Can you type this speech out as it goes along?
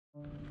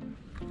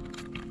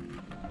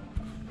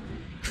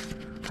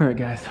All right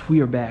guys,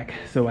 we are back.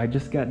 So I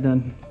just got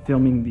done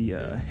filming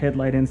the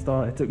headlight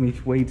install. It took me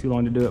way too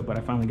long to do it, but I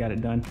finally got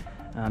it done.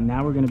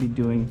 Now we're gonna be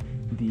doing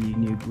the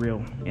new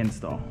grille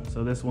install.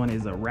 So this one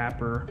is a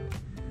Raptor,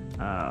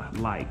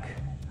 like,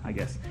 I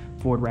guess,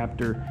 Ford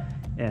Raptor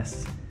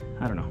S.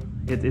 I don't know.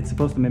 It's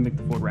supposed to mimic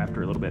the Ford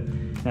Raptor a little bit.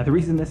 Now the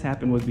reason this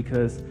happened was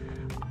because,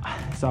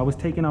 so I was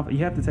taking off, you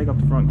have to take off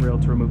the front grille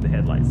to remove the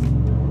headlights.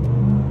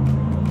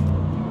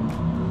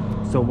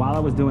 So while I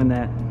was doing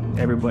that,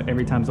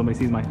 every time somebody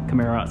sees my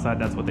Camaro outside,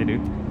 that's what they do.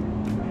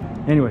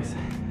 Anyways,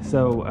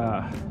 so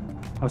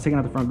I was taking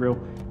out the front grille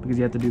because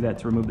you have to do that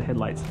to remove the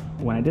headlights.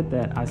 When I did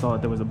that, I saw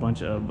that there was a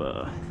bunch of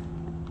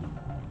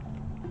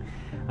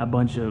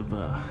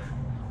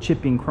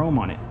chipping chrome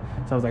on it.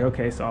 So I was like,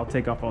 okay, so I'll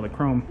take off all the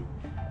chrome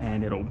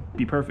and it'll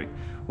be perfect.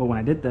 Well, when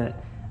I did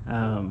that,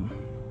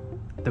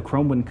 the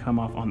chrome wouldn't come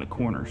off on the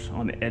corners,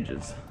 on the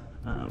edges.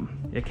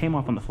 It came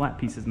off on the flat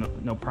pieces,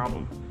 no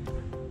problem.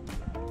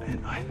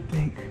 And I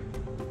think,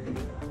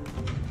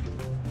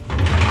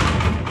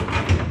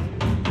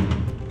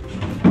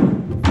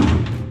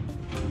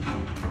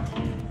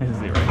 this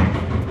is it right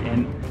here.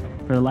 And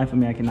for the life of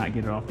me, I cannot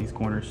get it off these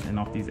corners and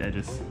off these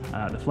edges.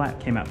 The flat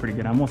came out pretty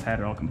good. I almost had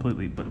it all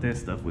completely, but this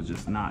stuff was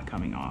just not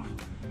coming off.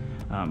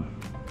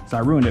 So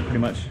I ruined it pretty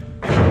much,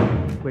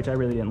 which I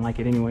really didn't like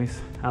it anyways.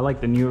 I like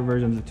the newer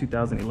versions of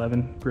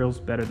 2011 grills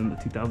better than the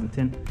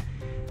 2010,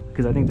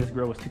 because I think this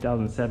grill was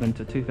 2007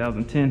 to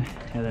 2010,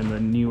 and then the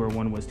newer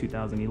one was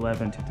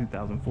 2011 to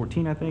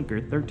 2014, I think, or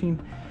 13.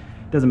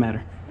 Doesn't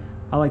matter.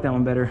 I like that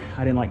one better.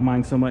 I didn't like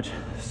mine so much,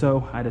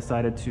 so I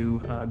decided to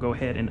go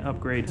ahead and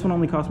upgrade. This one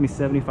only cost me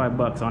 75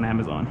 bucks on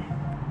Amazon.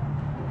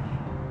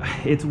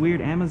 It's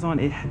weird, Amazon,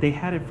 they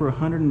had it for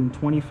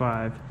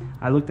 125.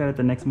 I looked at it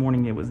the next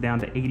morning, it was down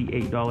to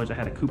 $88. I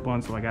had a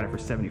coupon, so I got it for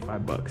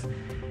 75 bucks.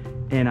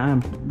 And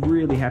I'm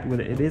really happy with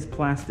it. It is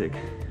plastic,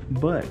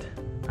 but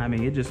I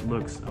mean, it just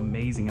looks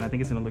amazing. And I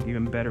think it's gonna look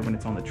even better when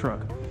it's on the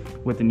truck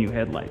with the new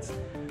headlights.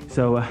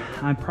 So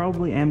I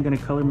probably am gonna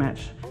color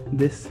match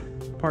this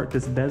part,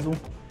 this bezel,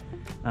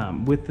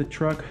 with the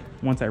truck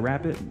once I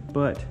wrap it.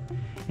 But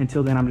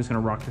until then, I'm just gonna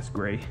rock this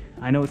gray.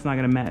 I know it's not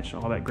gonna match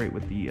all that great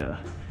with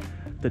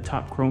the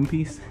top chrome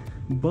piece,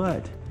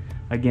 but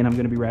again, I'm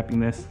gonna be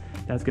wrapping this.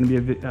 That's gonna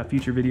be a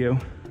future video.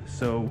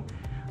 So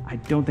I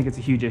don't think it's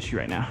a huge issue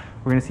right now.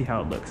 We're gonna see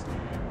how it looks.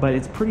 But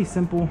it's pretty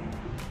simple.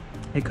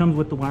 It comes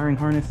with the wiring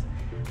harness.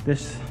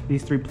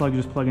 These three plugs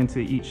just plug into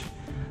each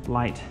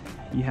light.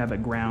 You have a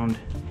ground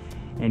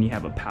and you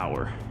have a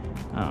power.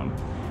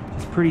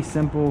 It's pretty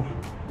simple.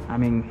 I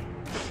mean,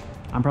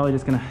 I'm probably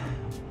just gonna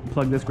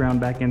plug this ground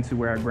back into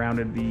where I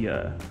grounded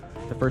the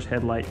first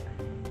headlight,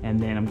 and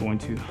then I'm going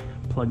to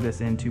plug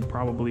this into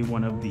probably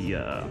one of the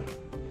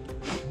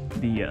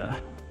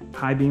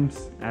high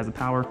beams as a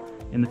power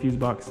in the fuse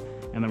box,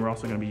 and then we're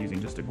also gonna be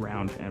using just a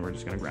ground, and we're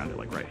just gonna ground it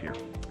like right here.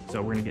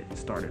 So we're gonna get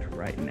started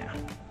right now.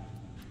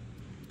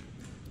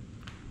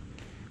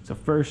 So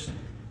first,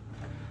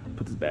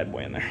 put this bad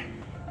boy in there.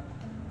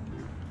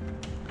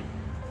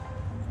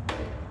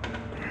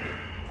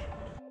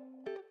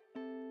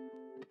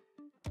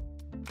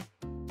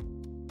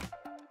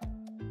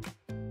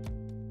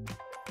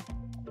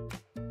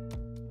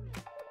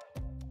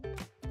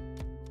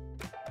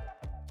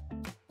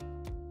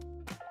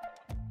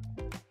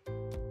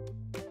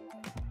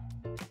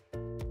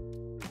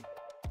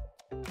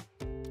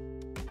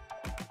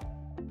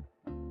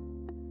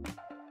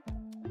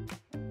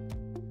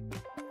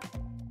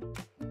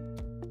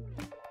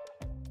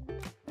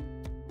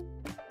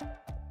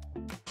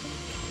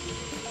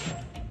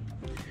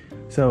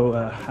 So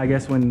I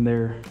guess when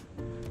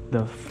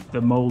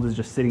the mold is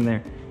just sitting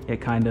there,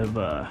 it kind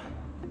of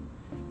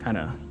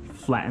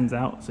flattens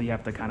out. So you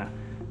have to kind of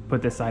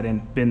put this side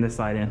in, bend this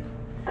side in,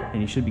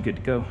 and you should be good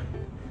to go.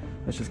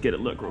 Let's just get a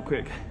look real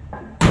quick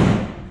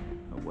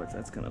of what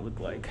that's gonna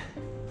look like.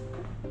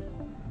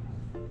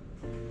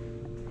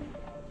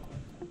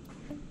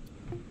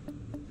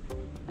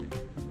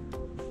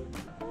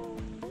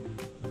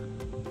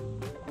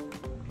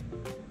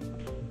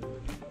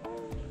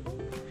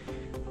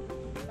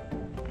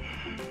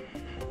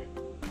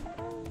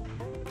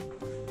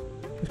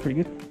 It's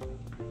pretty good.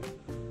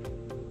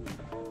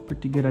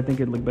 Pretty good. I think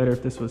it'd look better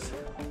if this was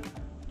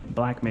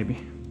black, maybe.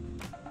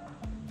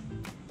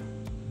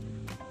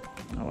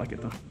 I like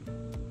it though.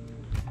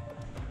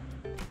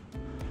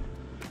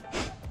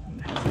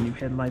 It has the new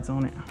headlights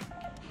on it.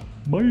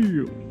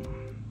 Bam!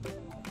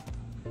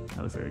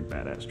 That looks like a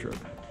badass truck.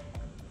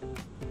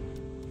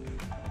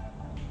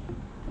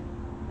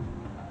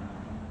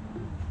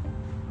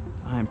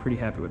 I am pretty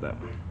happy with that.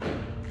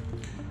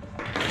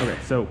 Okay,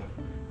 so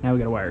now we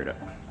gotta wire it up.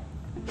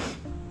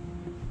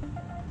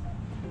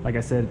 Like I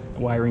said,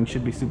 wiring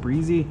should be super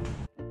easy.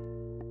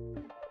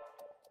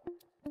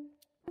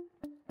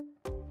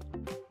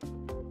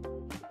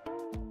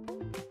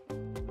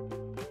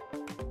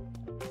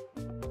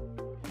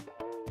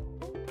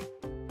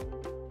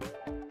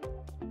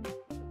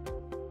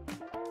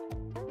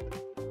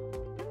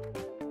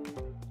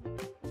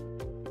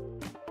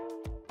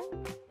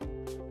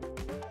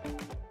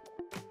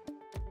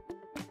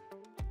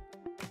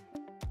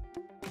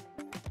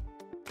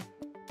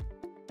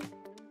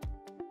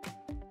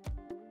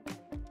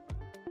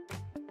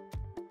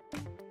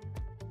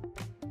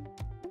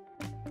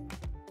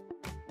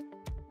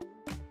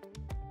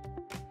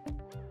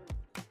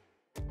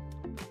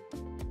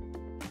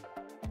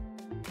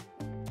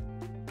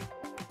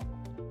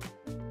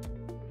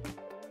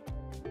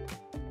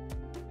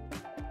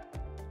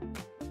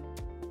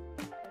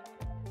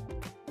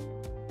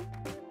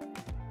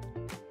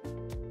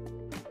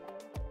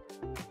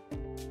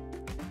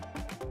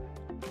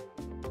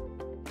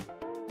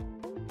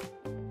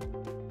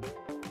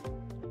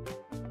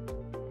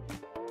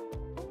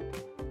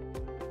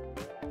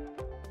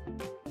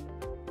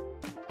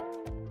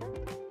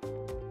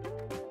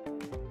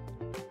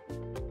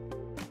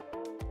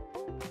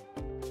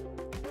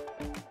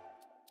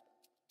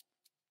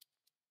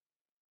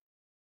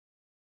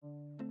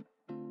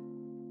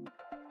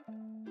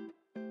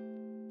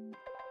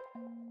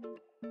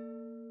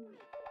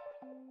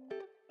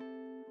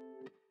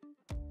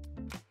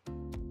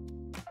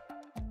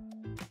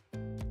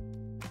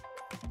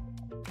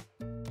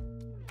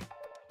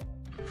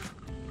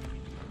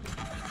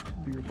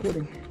 be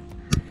recording.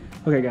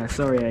 Okay guys,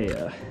 sorry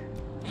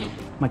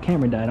my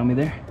camera died on me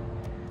there.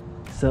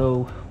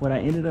 So what I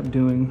ended up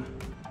doing,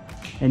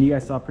 and you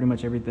guys saw pretty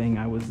much everything,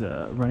 I was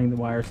running the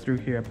wires through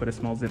here. I put a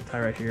small zip tie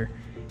right here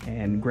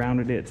and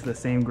grounded it to the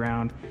same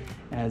ground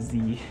as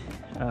the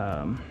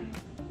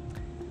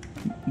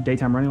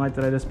daytime running light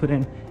that I just put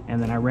in.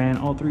 And then I ran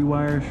all 3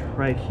 wires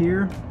right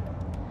here.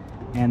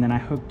 And then I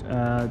hooked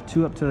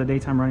 2 up to the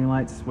daytime running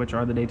lights, which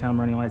are the daytime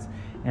running lights.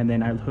 And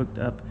then I hooked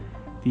up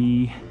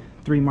the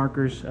 3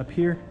 markers up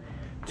here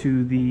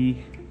to the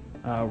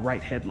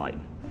right headlight.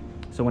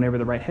 So whenever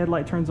the right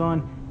headlight turns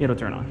on, it'll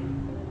turn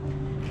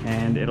on.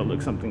 And it'll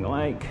look something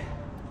like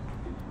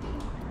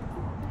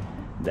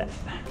that.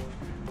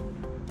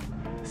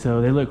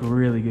 So they look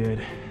really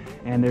good.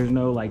 And there's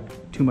no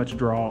like too much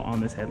draw on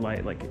this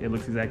headlight. Like it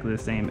looks exactly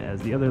the same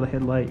as the other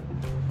headlight.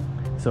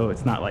 So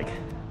it's not like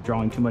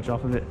drawing too much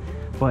off of it,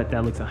 but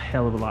that looks a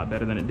hell of a lot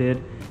better than it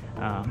did.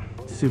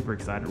 Super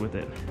excited with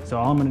it. So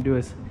all I'm gonna do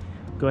is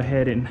go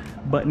ahead and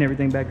button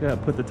everything back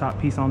up, put the top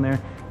piece on there,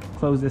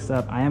 close this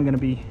up. I am gonna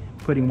be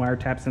putting wire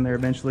taps in there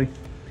eventually,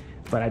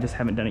 but I just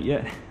haven't done it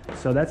yet.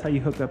 So that's how you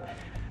hook up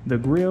the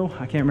grill.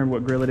 I can't remember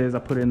what grill it is. I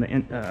put it in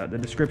the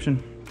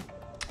description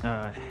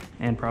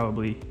and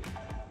probably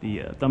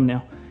the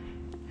thumbnail.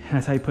 And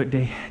that's how you put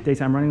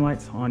daytime running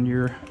lights on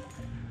your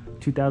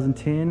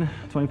 2010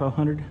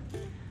 2500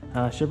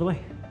 Chevrolet.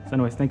 So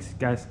anyways, thanks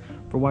guys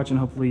for watching.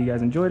 Hopefully you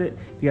guys enjoyed it.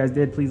 If you guys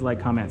did, please like,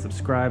 comment,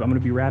 subscribe. I'm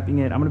gonna be wrapping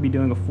it. I'm gonna be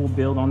doing a full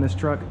build on this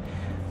truck.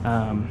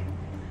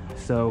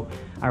 So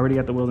I already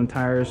got the wheels and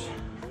tires,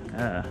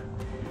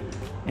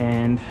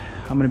 and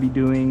I'm gonna be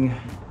doing,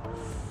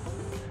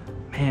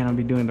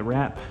 the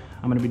wrap.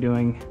 I'm gonna be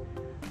doing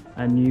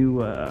a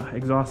new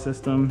exhaust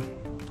system,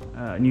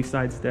 new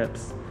side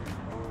steps,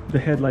 the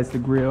headlights, the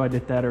grill, I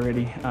did that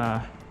already.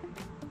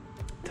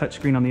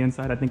 Touchscreen on the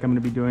inside. I think I'm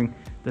gonna be doing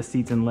the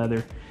seats in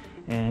leather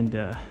and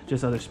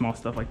just other small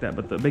stuff like that.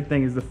 But the big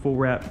thing is the full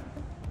wrap.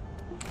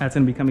 That's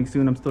gonna be coming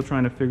soon. I'm still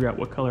trying to figure out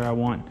what color I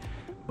want.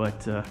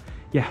 But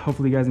yeah,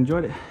 hopefully you guys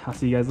enjoyed it. I'll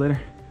see you guys later.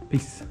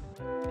 Peace.